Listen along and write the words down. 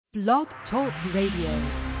Blog Talk Radio.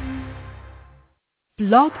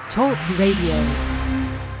 Blog Talk Radio.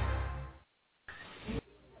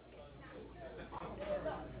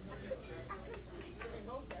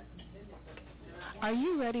 Are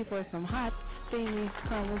you ready for some hot, steamy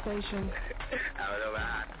conversation? I don't know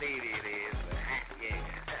how steamy it is, but hot, yeah.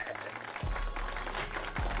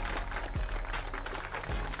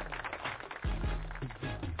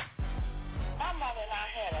 My mother and I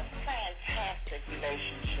had a fantastic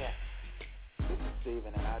relationship. This is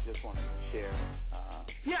Stephen, and I just want to share.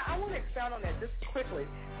 I want to expound on that just quickly,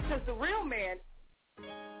 because the real man.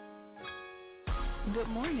 Good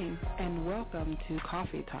morning, and welcome to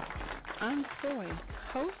Coffee Talk. I'm Soy,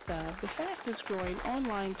 host of the fastest-growing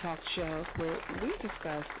online talk show where we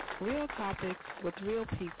discuss real topics with real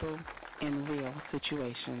people in real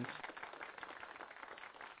situations.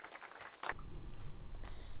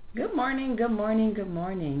 Good morning, good morning, good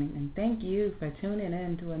morning, and thank you for tuning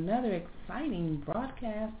in to another exciting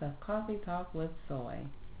broadcast of Coffee Talk with Soy.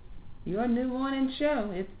 Your new morning show.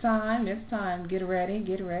 It's time. Get ready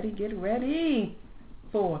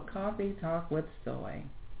for Coffee Talk with Soy.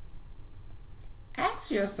 Ask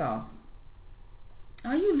yourself,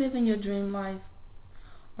 are you living your dream life,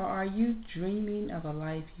 or are you dreaming of a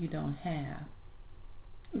life you don't have?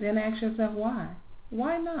 Then ask yourself why.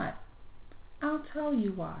 Why not? I'll tell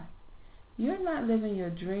you why. You're not living your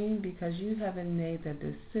dream because you haven't made the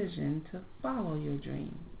decision to follow your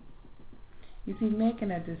dream. You see,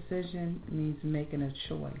 making a decision means making a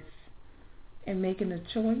choice. And making a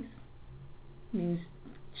choice means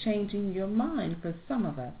changing your mind for some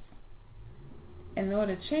of us. In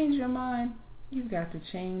order to change your mind, you've got to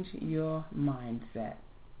change your mindset.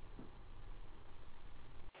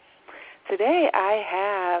 Today I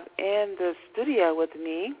have in the studio with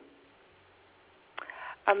me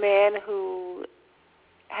a man who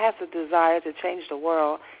has a desire to change the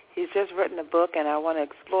world. He's just written a book, and I want to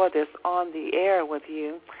explore this on the air with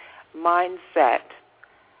you. Mindset,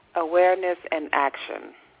 Awareness, and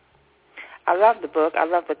Action. I love the book. I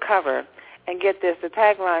love the cover. And get this, the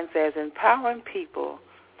tagline says, empowering people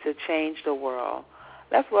to change the world.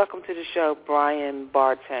 Let's welcome to the show Brian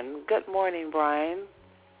Barton. Good morning, Brian.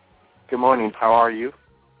 Good morning. How are you?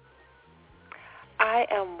 I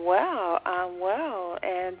am well,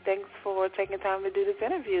 and thanks for taking time to do this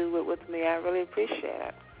interview with me. I really appreciate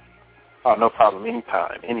it. Oh, no problem.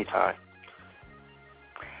 Anytime.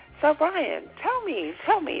 So, Brian, tell me.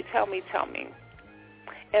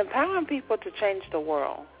 Empowering people to change the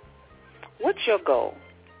world. What's your goal?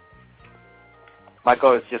 My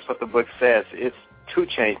goal is just what the book says. It's to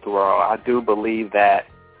change the world. I do believe that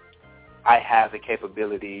I have the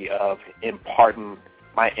capability of imparting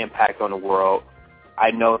my impact on the world.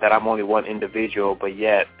 I know that I'm only one individual, but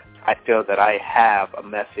yet I feel that I have a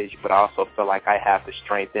message, but I also feel like I have the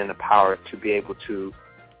strength and the power to be able to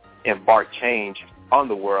impart change on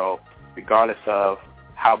the world, regardless of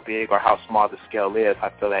how big or how small the scale is.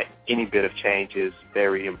 I feel that any bit of change is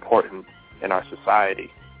very important in our society.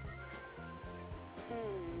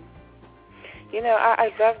 I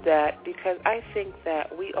love that because I think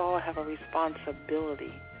that we all have a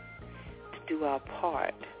responsibility to do our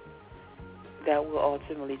part that will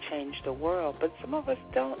ultimately change the world, but some of us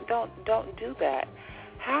don't do that.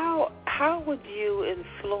 How would you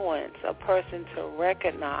influence a person to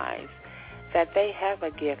recognize that they have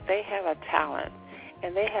a gift, they have a talent,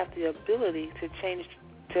 and they have the ability to change,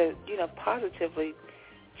 to positively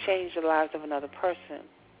change the lives of another person?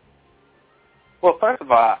 Well, first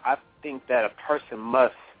of all, I think that a person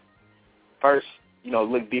must first,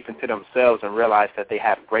 look deep into themselves and realize that they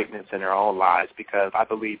have greatness in their own lives, because I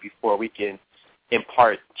believe before we can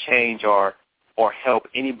impart change or help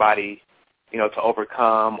anybody, to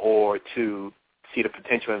overcome or to see the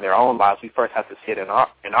potential in their own lives, we first have to see it in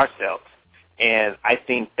ourselves. And I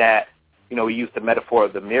think that, we use the metaphor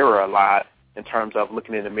of the mirror a lot in terms of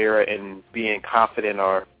looking in the mirror and being confident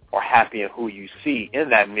or happy in who you see in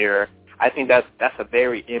that mirror. I think that's a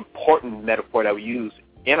very important metaphor that we use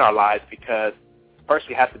in our lives, because first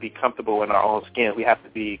we have to be comfortable in our own skin. We have to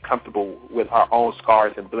be comfortable with our own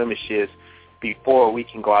scars and blemishes before we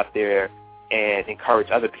can go out there and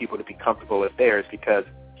encourage other people to be comfortable with theirs, because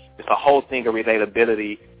it's a whole thing of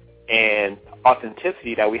relatability and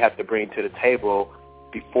authenticity that we have to bring to the table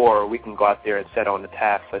before we can go out there and set on the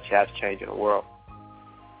task such as changing the world.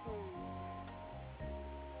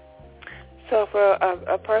 So for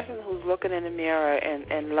a person who's looking in the mirror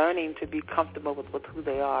and learning to be comfortable with who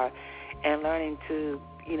they are and learning to,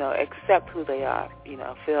 accept who they are,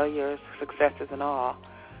 failures, successes and all,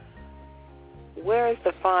 where is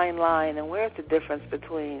the fine line and where is the difference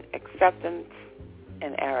between acceptance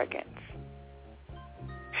and arrogance?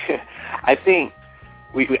 I think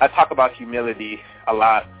I talk about humility a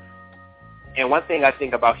lot. And one thing I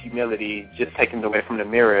think about humility, just taking it away from the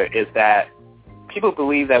mirror, is that people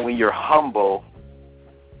believe that when you're humble,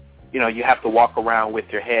 you have to walk around with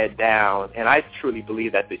your head down. And I truly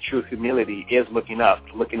believe that the true humility is looking up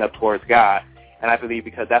towards God. And I believe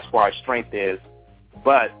because that's where our strength is.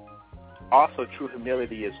 But also true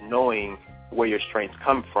humility is knowing where your strengths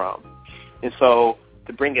come from. And so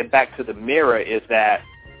to bring it back to the mirror is that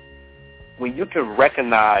when you can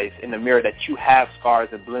recognize in the mirror that you have scars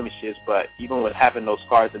and blemishes, but even with having those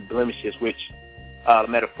scars and blemishes, which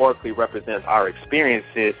metaphorically represents our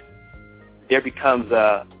experiences, there becomes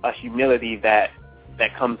a humility that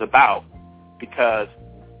comes about. Because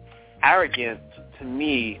arrogance, to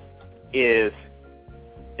me, it's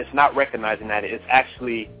not recognizing that. It's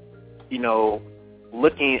actually,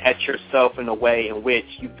 looking at yourself in a way in which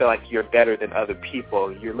you feel like you're better than other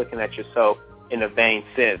people. You're looking at yourself in a vain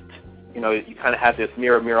sense. You kind of have this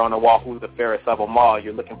mirror on the wall, who's the fairest of them all.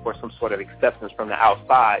 You're looking for some sort of acceptance from the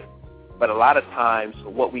outside. But a lot of times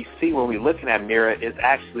what we see when we look in that mirror is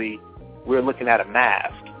actually we're looking at a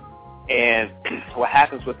mask. And what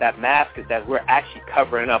happens with that mask is that we're actually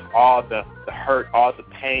covering up all the hurt, all the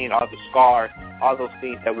pain, all the scars, all those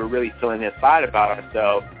things that we're really feeling inside about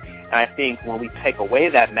ourselves. And I think when we take away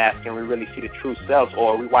that mask and we really see the true selves,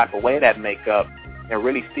 or we wipe away that makeup and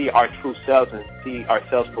really see our true selves and see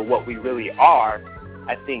ourselves for what we really are,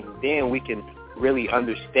 I think then we can really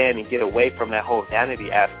understand and get away from that whole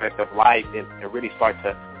vanity aspect of life and really start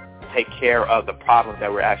to take care of the problems that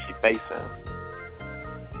we're actually facing.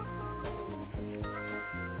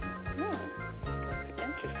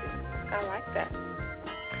 Interesting. I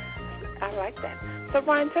like that. So,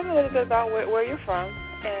 Brian, tell me a little bit about where you're from,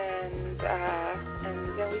 and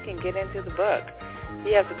then we can get into the book.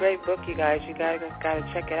 He has a great book, you guys. You guys got to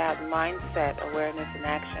check it out, Mindset, Awareness, and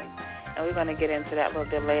Action. And we're going to get into that a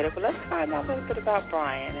little bit later. But let's find out a little bit about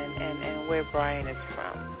Brian and where Brian is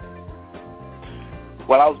from.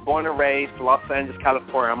 Well, I was born and raised in Los Angeles,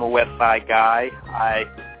 California. I'm a West Side guy. I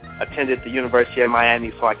attended the University of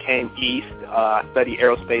Miami, so I came east. I studied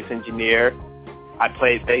aerospace engineer. I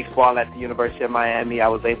played baseball at the University of Miami. I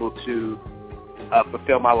was able to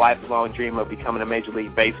fulfill my lifelong dream of becoming a Major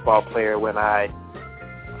League Baseball player when I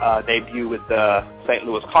debuted with the St.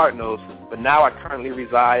 Louis Cardinals. But now I currently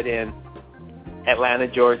reside in Atlanta,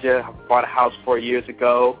 Georgia. I bought a house 4 years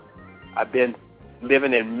ago. I've been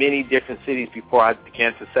living in many different cities before I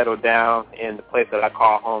began to settle down in the place that I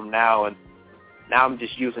call home now. And now I'm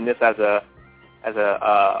just using this as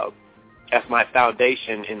my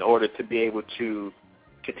foundation in order to be able to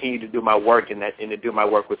continue to do my work and to do my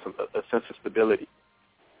work with a sense of stability.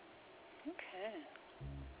 Okay.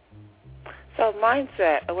 So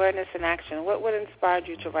Mindset, Awareness, and Action, what inspired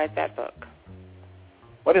you to write that book?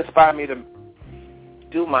 What inspired me to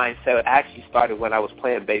do Mindset actually started when I was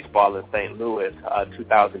playing baseball in St. Louis,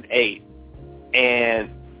 2008. And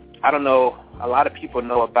I don't know, a lot of people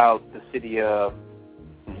know about the city of,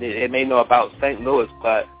 they may know about St. Louis,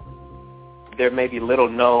 but there may be little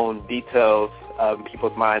known details in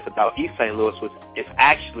people's minds about East St. Louis, which is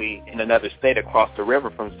actually in another state across the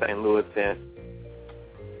river from St. Louis. And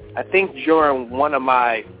I think during one of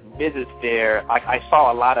my visits there, I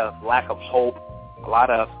saw a lot of lack of hope, a lot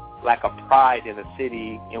of lack of pride in a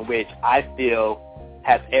city in which I feel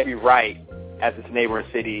has every right as its neighboring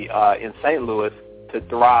city in St. Louis to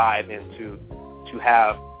thrive and to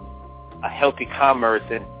have a healthy commerce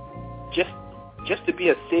and just to be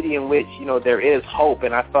a city in which, there is hope.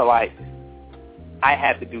 And I felt like I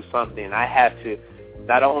had to do something. I had to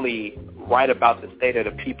not only write about the state of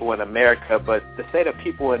the people in America, but the state of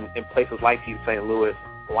people in places like East St. Louis,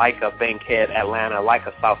 like a Bankhead, Atlanta, like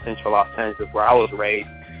a South Central Los Angeles where I was raised,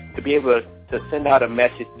 to be able to send out a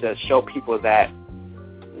message to show people that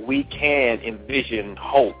we can envision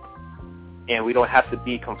hope and we don't have to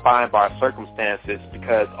be confined by our circumstances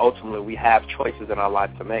because ultimately we have choices in our life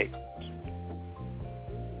to make.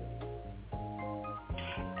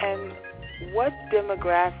 And what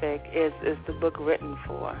demographic is the book written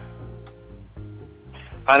for?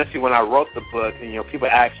 Honestly, when I wrote the book, people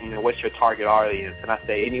ask me, what's your target audience? And I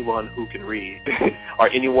say anyone who can read or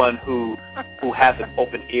anyone who has an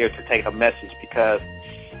open ear to take a message, because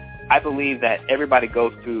I believe that everybody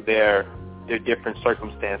goes through their different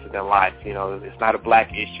circumstances in life. It's not a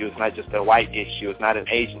black issue. It's not just a white issue. It's not an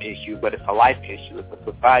Asian issue, but it's a life issue. It's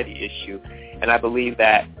a society issue. And I believe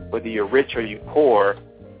that whether you're rich or you're poor,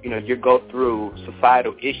 you go through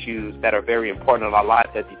societal issues that are very important in our life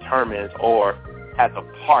that determines or has a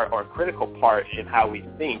part or a critical part in how we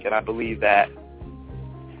think. And I believe that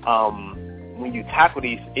when you tackle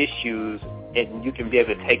these issues and you can be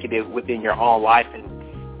able to take it within your own life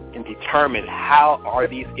and determine how are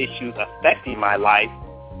these issues affecting my life,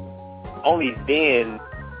 only then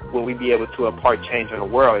will we be able to impart change in the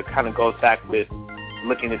world. It kind of goes back with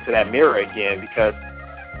looking into that mirror again, because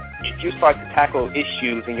if you start to tackle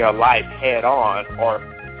issues in your life head on,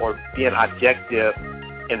 or being objective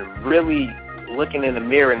and really looking in the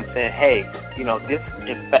mirror and saying, hey, this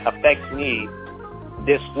affects me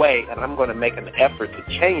this way, and I'm going to make an effort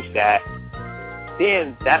to change that,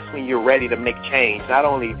 then that's when you're ready to make change, not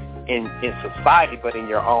only in society, but in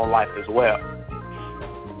your own life as well.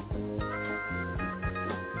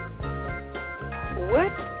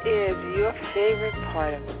 What is your favorite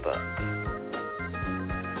part of the book?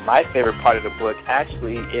 My favorite part of the book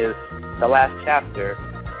actually is the last chapter.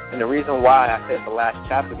 And the reason why I said the last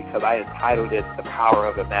chapter, because I entitled it The Power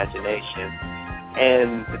of Imagination.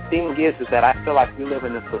 And the thing is that I feel like we live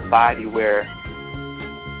in a society where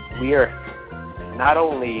we are not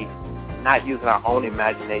only not using our own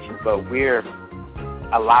imagination, but we're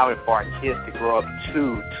allowing for our kids to grow up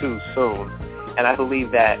too soon. And I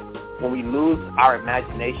believe that when we lose our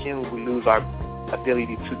imagination, we lose our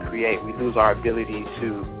ability to create. We lose our ability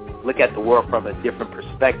to look at the world from a different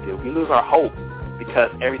perspective. We lose our hope,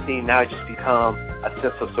 because everything now just becomes a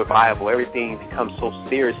sense of survival. Everything becomes so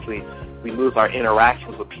seriously. We lose our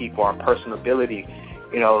interactions with people, our personability,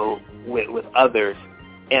 with others.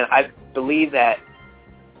 And I believe that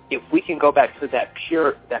if we can go back to that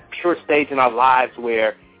pure stage in our lives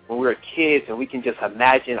where when we were kids and we can just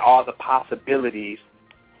imagine all the possibilities,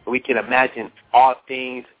 we can imagine all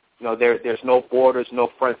things, there's no borders, no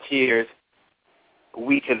frontiers,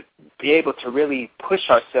 we can be able to really push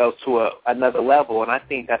ourselves to another level. And I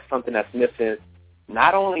think that's something that's missing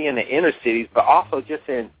not only in the inner cities, but also just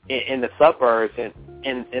in the suburbs and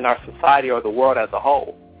in our society or the world as a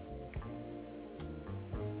whole.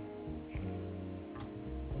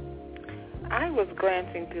 I was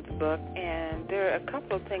glancing through the book, and there are a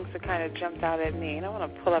couple of things that kind of jumped out at me, and I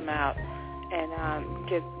want to pull them out and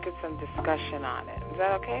get some discussion on it. Is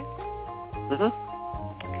that okay? Mm-hmm.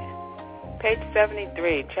 Page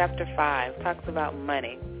 73, Chapter 5, talks about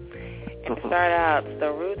money. And to start out,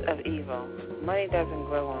 the root of evil. Money doesn't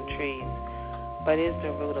grow on trees, but is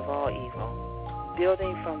the root of all evil,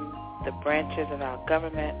 building from the branches of our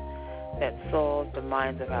government that soils the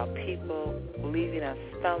minds of our people, leaving us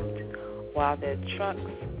stumped while their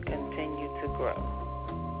trunks continue to grow.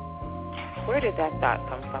 Where did that thought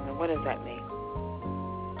come from, and what does that mean?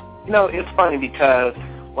 It's funny because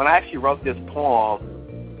when I actually wrote this poem,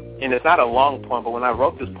 and it's not a long poem, but when I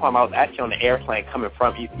wrote this poem, I was actually on the airplane coming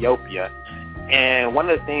from Ethiopia. And one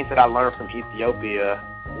of the things that I learned from Ethiopia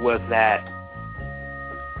was that,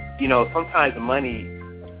 sometimes money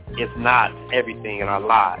is not everything in our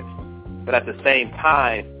lives. But at the same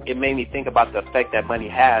time, it made me think about the effect that money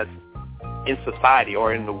has in society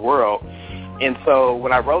or in the world. And so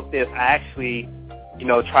when I wrote this, I actually,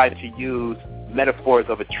 tried to use metaphors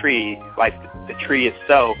of a tree, like the tree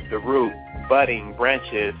itself, the root, budding,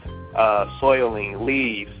 branches, soiling,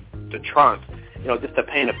 leaves, the trunk, just to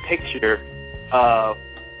paint a picture of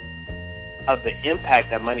the impact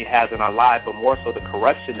that money has in our life, but more so the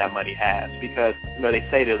corruption that money has. Because, they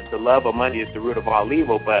say that the love of money is the root of all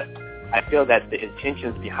evil, but I feel that the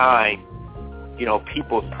intentions behind,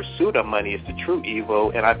 people's pursuit of money is the true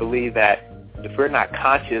evil. And I believe that if we're not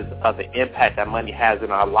conscious of the impact that money has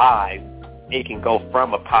in our lives, it can go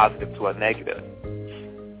from a positive to a negative.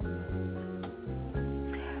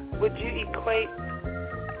 Would you equate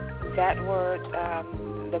that word,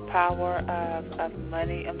 the power of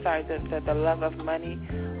money, the love of money,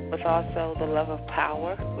 with also the love of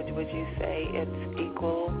power? Would you say it's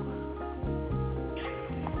equal?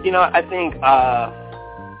 I think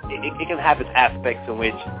it can have its aspects in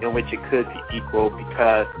which it could be equal,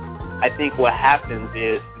 because I think what happens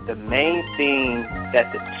is the main thing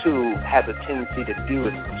that the two have a tendency to do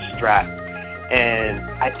is distract. And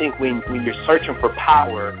I think when you're searching for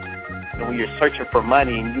power and when you're searching for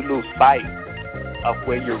money and you lose sight of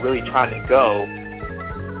where you're really trying to go,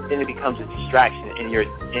 then it becomes a distraction.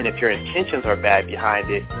 And if your intentions are bad behind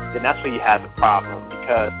it, then that's where you have the problem.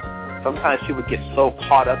 Because sometimes people get so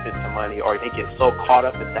caught up into money, or they get so caught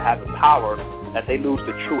up into having power, that they lose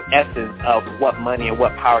the true essence of what money and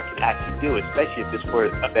what power can actually do, especially if it's for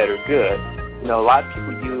a better good. A lot of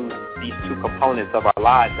people use these two components of our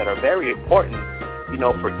lives that are very important,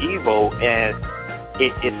 for evil, and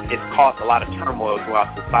it's caused a lot of turmoil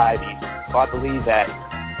throughout society. So I believe that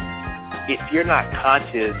if you're not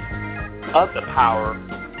conscious of the power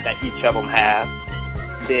that each of them have,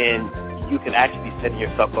 then you can actually be setting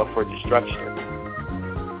yourself up for destruction.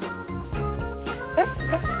 Let's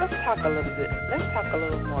let's talk a little bit. Let's talk a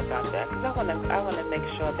little more about that, because I want to make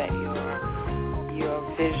sure that your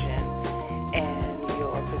vision and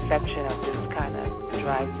your perception of this kind of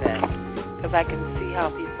drives in, because I can see how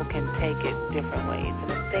people can take it different ways.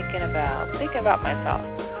 And I'm thinking about myself.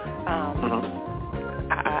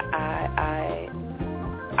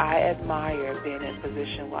 I admire being in a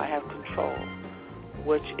position where I have control,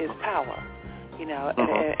 which is power, you know,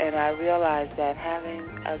 and I realize that having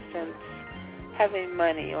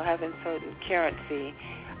money or having certain currency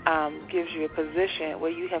gives you a position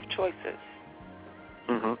where you have choices.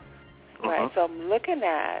 Right, so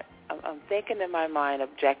I'm thinking in my mind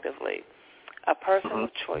objectively, a person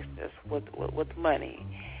with choices, with money,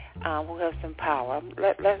 who has some power.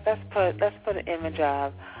 Let's put an image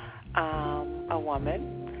of a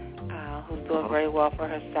woman who's doing very well for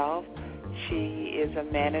herself. She is a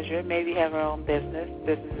manager, maybe have her own business.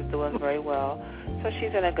 Business is doing very well, so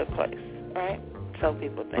she's in a good place, right? So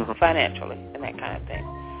people think financially and that kind of thing.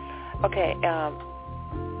 Okay,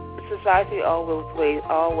 society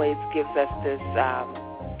always gives us this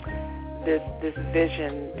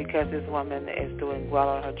vision, because this woman is doing well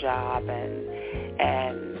on her job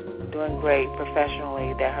and doing great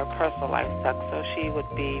professionally, that her personal life sucks, so she would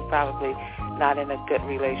be probably not in a good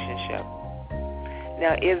relationship.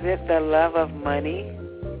 Now, is it the love of money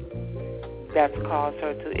that's caused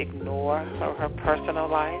her to ignore her personal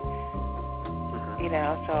life? You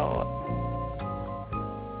know, so.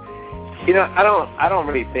 You know, I don't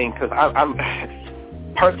really think, because I'm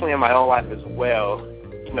personally in my own life as well.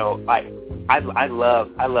 You know, like I love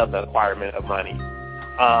the acquirement of money.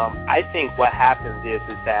 I think what happens is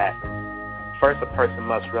that first a person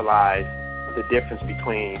must realize the difference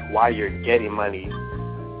between why you're getting money,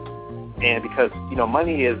 and because, you know,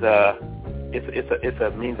 money is it's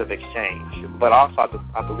a means of exchange, but also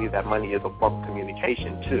I believe that money is a form of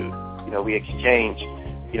communication too. You know, we exchange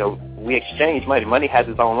money. Money has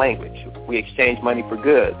its own language. We exchange money for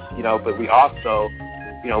goods, you know, but we also,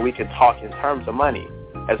 you know, we can talk in terms of money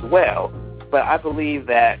as well. But I believe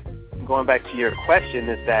that, going back to your question,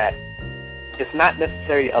 is that it's not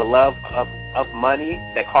necessarily a love of money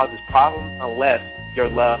that causes problems, unless your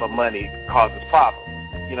love of money causes problems,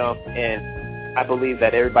 you know. And I believe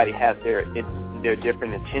that everybody has their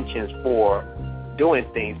different intentions for doing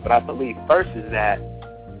things, but I believe first is that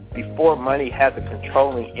before money has a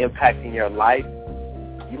controlling impact in your life,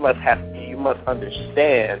 you must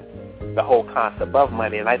understand the whole concept of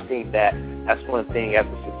money. And I think that that's one thing as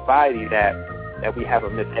a society that we have a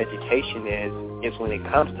miseducation is when it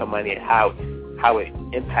comes to money, and how it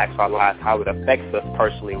impacts our lives, how it affects us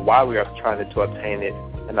personally, why we are trying to obtain it,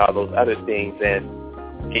 and all those other things. And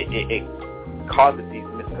it causes these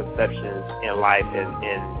misconceptions in life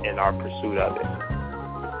and in our pursuit of it.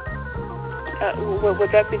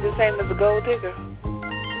 Would that be the same as a gold digger?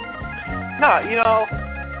 No, you know,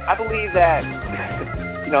 I believe that,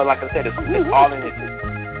 you know, like I said, it's all in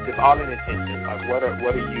intention. Like, what are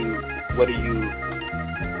you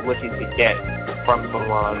looking to get from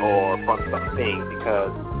someone or from something?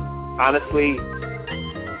 Because honestly,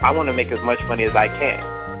 I want to make as much money as I can.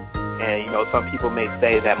 And, you know, some people may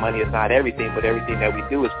say that money is not everything, but everything that we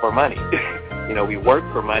do is for money. You know, we work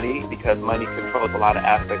for money because money controls a lot of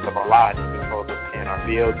aspects of our lives. It controls us paying our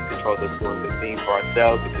bills. It controls us doing good things for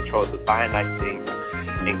ourselves. It controls us buying nice things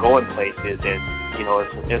and going places. And, you know,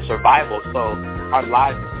 it's survival. So our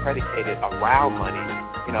lives is predicated around money.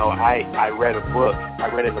 You know, I read in the book,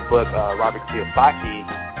 Robert Kiyosaki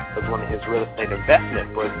was one of his real estate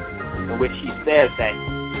investment books, in which he says that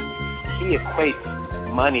he equates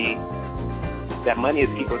money is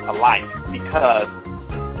equal to life, because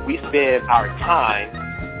we spend our time,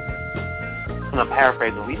 and I'm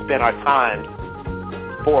paraphrasing, we spend our time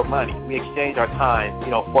for money. We exchange our time, you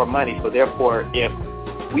know, for money. So therefore, if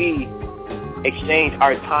we exchange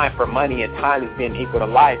our time for money and time is being equal to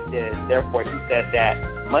life, then therefore he said that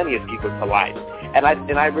money is equal to life. And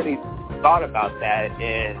I really thought about that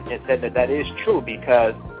and said that is true,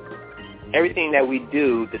 because everything that we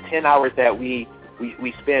do, the 10 hours that we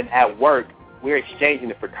spend at work, we're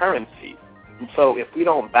exchanging it for currency. And so if we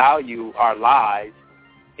don't value our lives,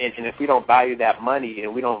 and if we don't value that money,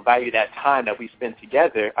 and we don't value that time that we spend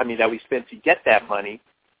together, that we spend to get that money,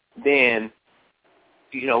 then,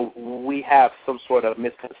 you know, we have some sort of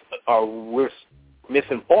we're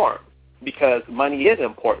misinformed, because money is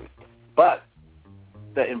important. But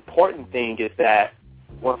the important thing is that,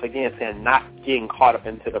 once again, saying not getting caught up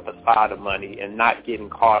into the facade of money, and not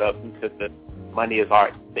getting caught up into the money is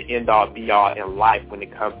the end-all, be-all in life when it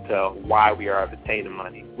comes to why we are obtaining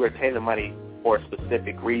money. We're obtaining money for a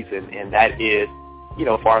specific reason, and that is, you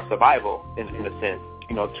know, for our survival, in a sense,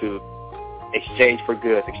 you know, to exchange for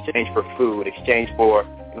goods, exchange for food, exchange for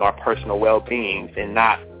our personal well-being, and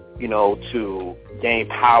not to gain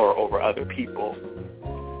power over other people.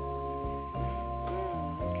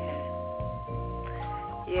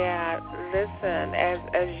 Yeah, listen,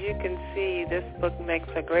 as you can see, this book makes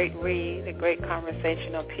a great read, a great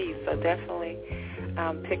conversational piece, so definitely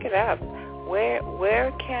pick it up.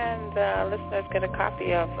 Where can the listeners get a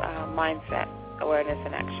copy of Mindset, Awareness,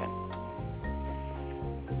 and Action?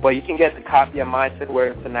 Well, you can get the copy of Mindset,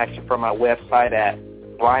 Awareness, and Action from my website at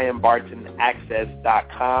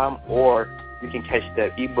brianbartonaccess.com, or you can catch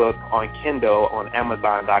the ebook on Kindle on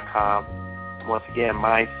Amazon.com. Once again,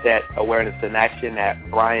 Mindset, Awareness, and Action at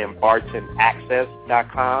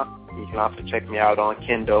brianbartonaccess.com. You can also check me out on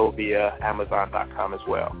Kindle via Amazon.com as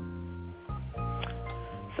well.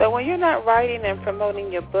 So when you're not writing and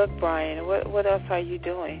promoting your book, Brian, what else are you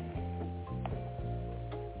doing?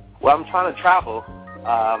 Well, I'm trying to travel.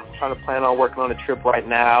 I'm trying to plan on working on a trip right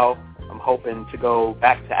now. I'm hoping to go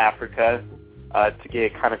back to Africa to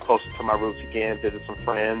get kind of closer to my roots again, visit some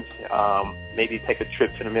friends, maybe take a trip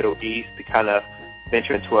to the Middle East to kind of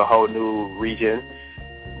venture into a whole new region.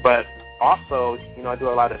 But also, I do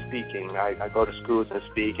a lot of speaking. I go to schools and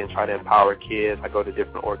speak and try to empower kids. I go to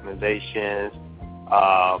different organizations,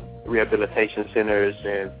 rehabilitation centers,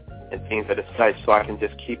 and things of the such, so I can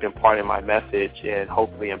just keep imparting my message and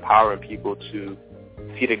hopefully empowering people to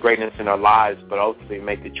see the greatness in their lives, but ultimately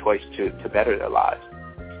make the choice to better their lives.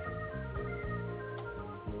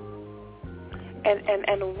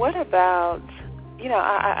 And what about,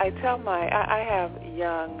 I tell I have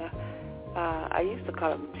young, I used to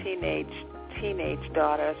call them teenage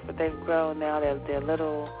daughters, but they've grown now. They're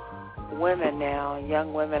little women now,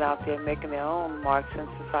 young women out there making their own marks in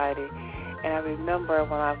society. And I remember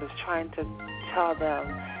when I was trying to tell them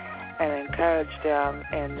and encourage them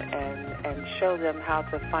and show them how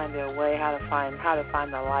to find their way, how to find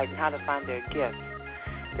the light, and how to find their gifts,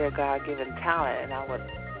 their God-given talent. And I would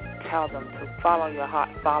tell them to follow your heart,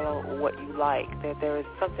 follow what you like. That there's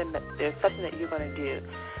something that you're going to do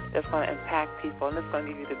that's going to impact people, and it's going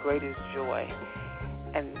to give you the greatest joy.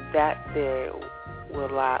 And that there will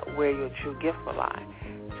lie where your true gift will lie.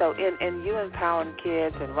 So in you empowering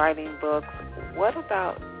kids and writing books, what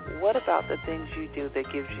about the things you do that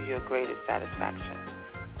gives you your greatest satisfaction?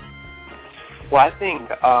 Well, I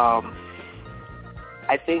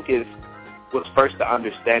think it was first the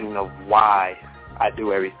understanding of why I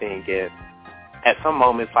do everything. And at some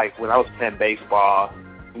moments, like when I was playing baseball,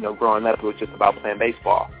 growing up, it was just about playing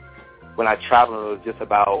baseball. When I traveled,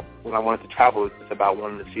 when I wanted to travel, it was just about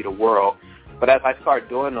wanting to see the world. But as I started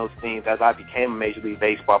doing those things, as I became a Major League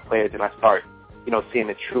Baseball player, then I started, seeing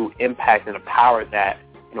the true impact and the power that,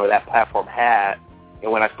 that platform had.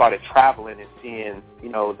 And when I started traveling and seeing,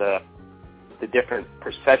 the different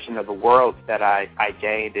perception of the world that I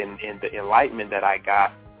gained and the enlightenment that I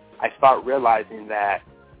got, I started realizing that,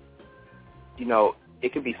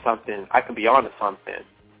 it could be something, I can be onto something.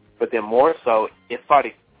 But then more so, it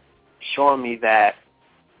started showing me that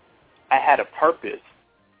I had a purpose.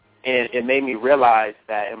 And it made me realize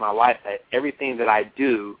that in my life that everything that I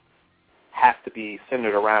do has to be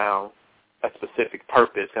centered around a specific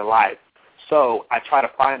purpose in life. So I try to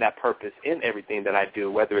find that purpose in everything that I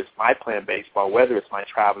do, whether it's my playing baseball, whether it's my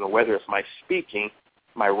traveling, whether it's my speaking,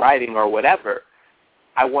 my writing, or whatever.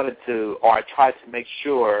 I tried to make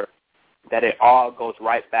sure that it all goes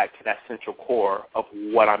right back to that central core of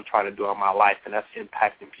what I'm trying to do in my life, and that's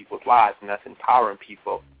impacting people's lives, and that's empowering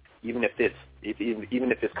people, even if it's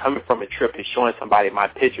coming from a trip and showing somebody my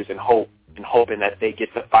pictures and hoping that they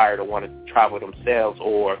get the fire to want to travel themselves,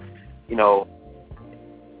 or,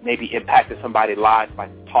 maybe impacting somebody's lives by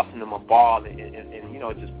tossing them a ball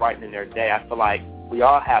and just brightening their day. I feel like we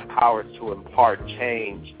all have power to impart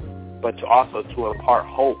change, but to impart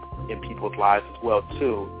hope in people's lives as well,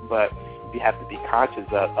 too. But we have to be conscious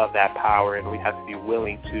of that power, and we have to be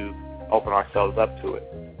willing to open ourselves up to it.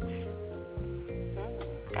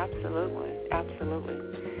 Absolutely.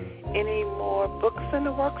 Any more books in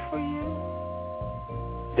the works for you?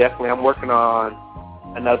 Definitely. I'm working on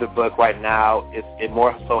another book right now. It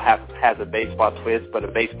more so has a baseball twist, but a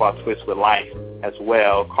baseball twist with life as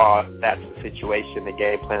well, called That's the Situation, the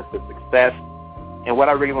Game Plan to Success. And what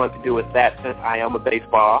I really wanted to do with that, since I am a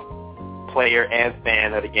baseball player and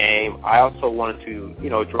fan of the game, I also wanted to,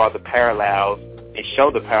 draw the parallels and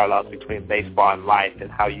show the parallels between baseball and life,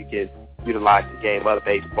 and how you can utilize the game of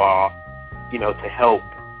baseball, to help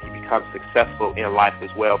you become successful in life as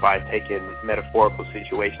well, by taking metaphorical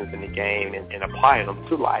situations in the game and applying them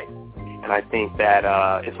to life. And I think that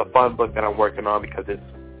it's a fun book that I'm working on, because it's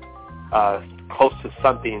close to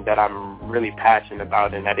something that I'm really passionate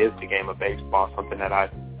about, and that is the game of baseball, something that I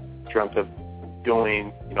dreamt of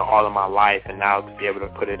doing, all of my life, and now to be able to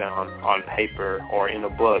put it on paper or in a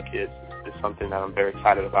book is something that I'm very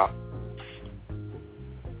excited about.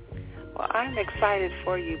 Well, I'm excited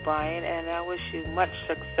for you, Brian, and I wish you much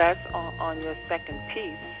success on your second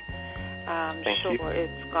piece. I'm sure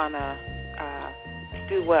it's gonna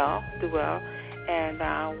do well. And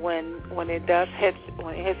when it does hits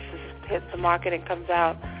the market and comes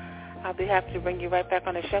out, I'll be happy to bring you right back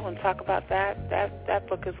on the show and talk about that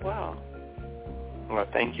book as well. Well,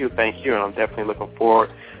 thank you, and I'm definitely looking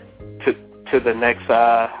forward to the next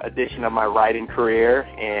edition of my writing career,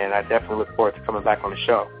 and I definitely look forward to coming back on the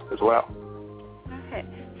show as well. Okay,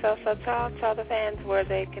 so tell the fans where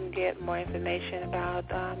they can get more information about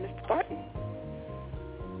Mr. Barton.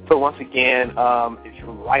 So once again, if you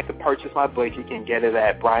would like to purchase my book, you can get it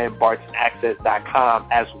at brianbartonaccess.com,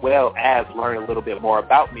 as well as learn a little bit more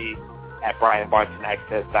about me at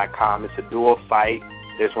brianbartonaccess.com. It's a dual site.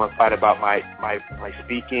 There's one site about my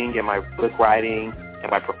speaking and my book writing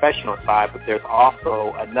and my professional side, but there's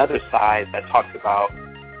also another side that talks about,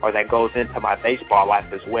 or that goes into my baseball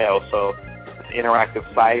life as well. So it's an interactive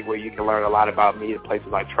site where you can learn a lot about me, the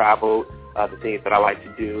places I traveled, the things that I like to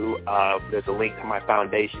do. There's a link to my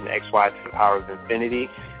foundation, XY to the Power of Infinity,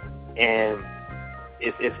 and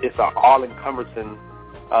it's an all-encompassing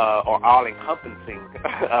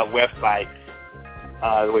website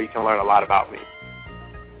where you can learn a lot about me.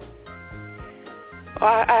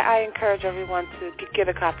 Well, I encourage everyone to get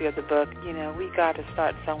a copy of the book. We got to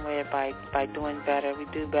start somewhere by doing better. We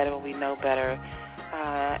do better when we know better,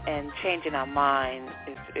 and changing our mind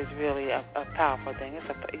is really a powerful thing. It's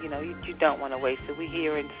you don't want to waste it. We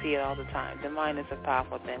hear and see it all the time. The mind is a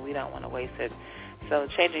powerful thing. We don't want to waste it. So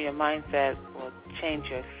changing your mindset will change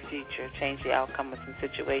your future, change the outcome of some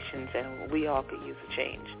situations, and we all could use a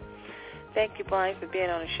change. Thank you, Brian, for being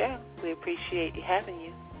on the show. We appreciate having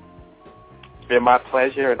you. It's been my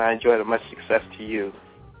pleasure, and I enjoyed it. Much success to you.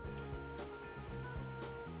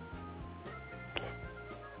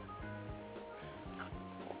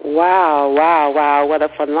 Wow. What a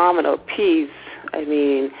phenomenal piece. I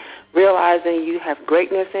mean, realizing you have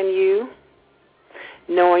greatness in you,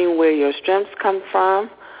 knowing where your strengths come from,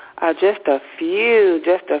 just a few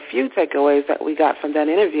takeaways that we got from that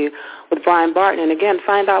interview with Brian Barton. And again,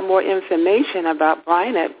 find out more information about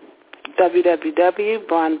Brian at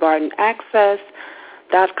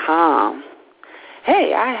www.brianbartonaccess.com.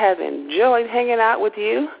 Hey, I have enjoyed hanging out with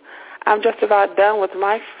you. I'm just about done with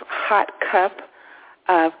my hot cup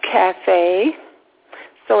of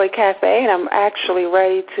Soy Cafe, and I'm actually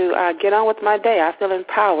ready to get on with my day. I feel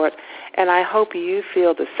empowered, and I hope you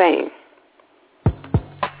feel the same.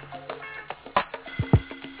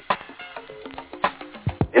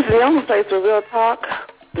 This is the only place where real talk,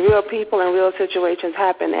 the real people, and real situations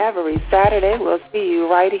happen every Saturday. We'll see you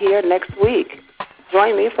right here next week.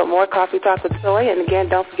 Join me for more Coffee Talk with Soy, and again,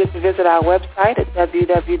 don't forget to visit our website at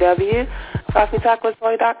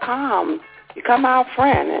www.coffeetalkwithsoy.com. Become our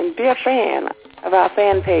friend and be a fan of our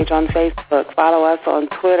fan page on Facebook. Follow us on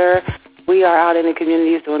Twitter. We are out in the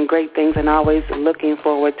communities doing great things and always looking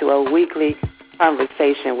forward to a weekly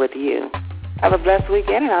conversation with you. Have a blessed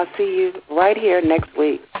weekend, and I'll see you right here next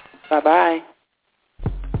week. Bye-bye.